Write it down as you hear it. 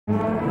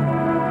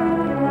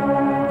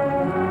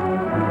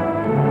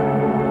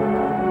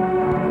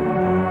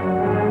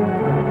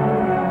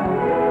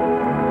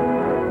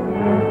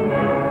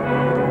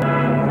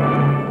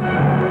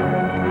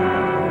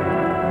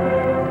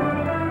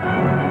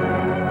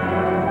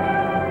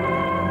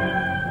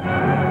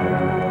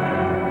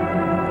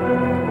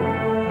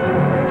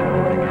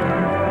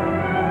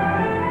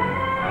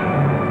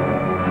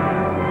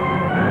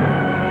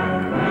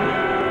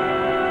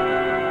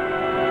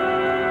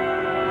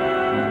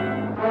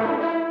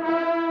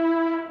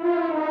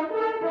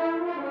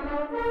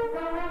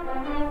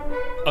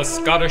A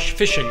Scottish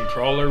fishing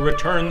trawler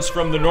returns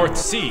from the North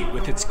Sea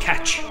with its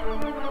catch.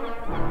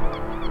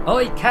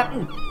 Oi,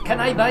 Captain, can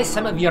I buy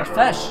some of your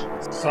fish?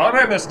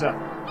 Sorry, mister.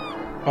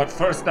 But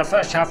first the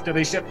fish have to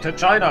be shipped to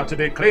China to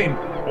be cleaned.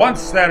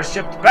 Once they're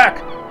shipped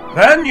back,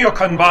 then you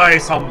can buy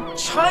some.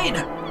 China?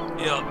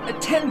 Yeah. A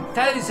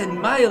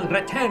 10,000-mile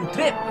return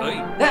trip?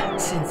 Right.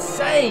 That's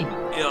insane.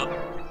 Yeah.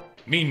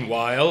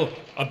 Meanwhile,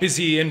 a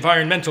busy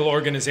environmental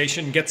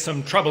organization gets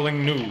some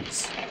troubling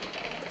news.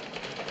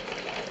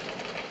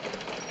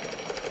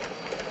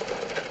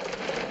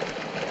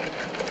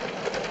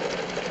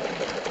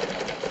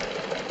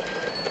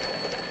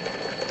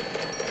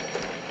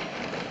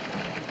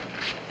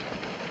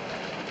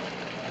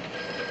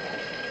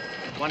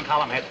 One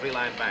column had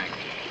 3-line bank.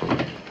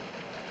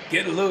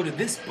 Get a load of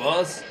this,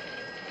 boss.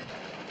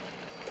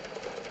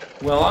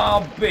 Well,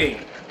 I'll be.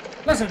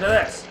 Listen to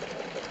this.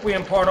 We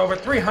import over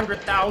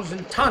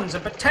 300,000 tons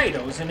of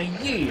potatoes in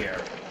a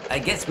year. I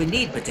guess we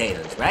need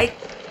potatoes, right?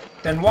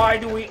 Then why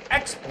do we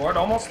export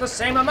almost the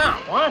same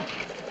amount? What?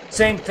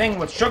 Same thing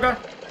with sugar,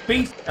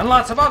 beef, and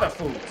lots of other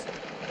foods.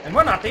 And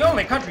we're not the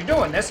only country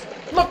doing this.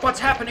 Look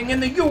what's happening in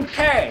the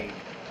UK.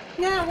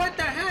 Yeah, what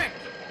the heck?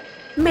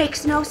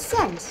 Makes no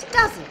sense,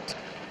 does it?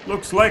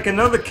 Looks like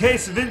another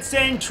case of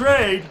insane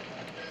trade.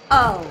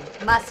 Oh,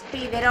 must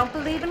be they don't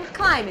believe in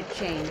climate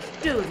change,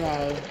 do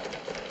they?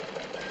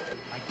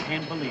 I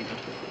can't believe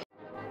it.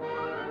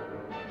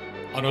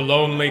 On a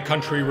lonely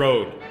country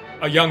road,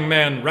 a young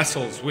man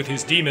wrestles with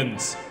his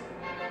demons.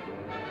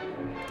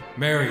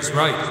 Mary's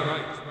right.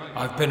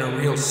 I've been a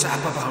real sap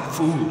about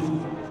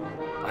food.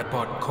 I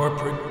bought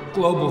corporate,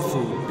 global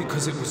food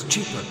because it was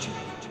cheaper.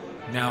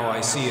 Now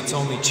I see it's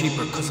only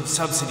cheaper because of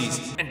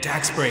subsidies and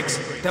tax breaks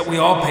that we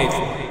all pay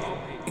for,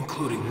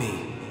 including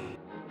me.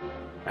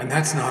 And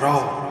that's not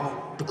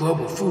all. The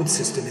global food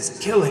system is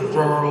killing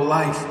rural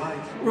life,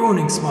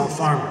 ruining small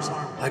farmers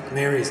like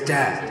Mary's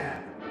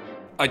dad.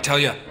 I tell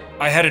ya,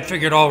 I had it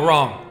figured all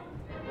wrong.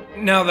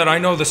 Now that I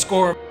know the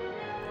score,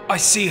 I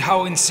see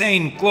how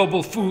insane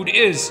global food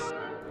is.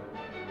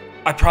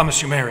 I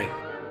promise you, Mary,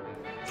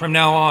 from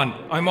now on,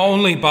 I'm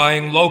only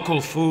buying local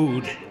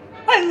food.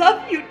 I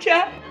love you,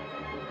 Jack.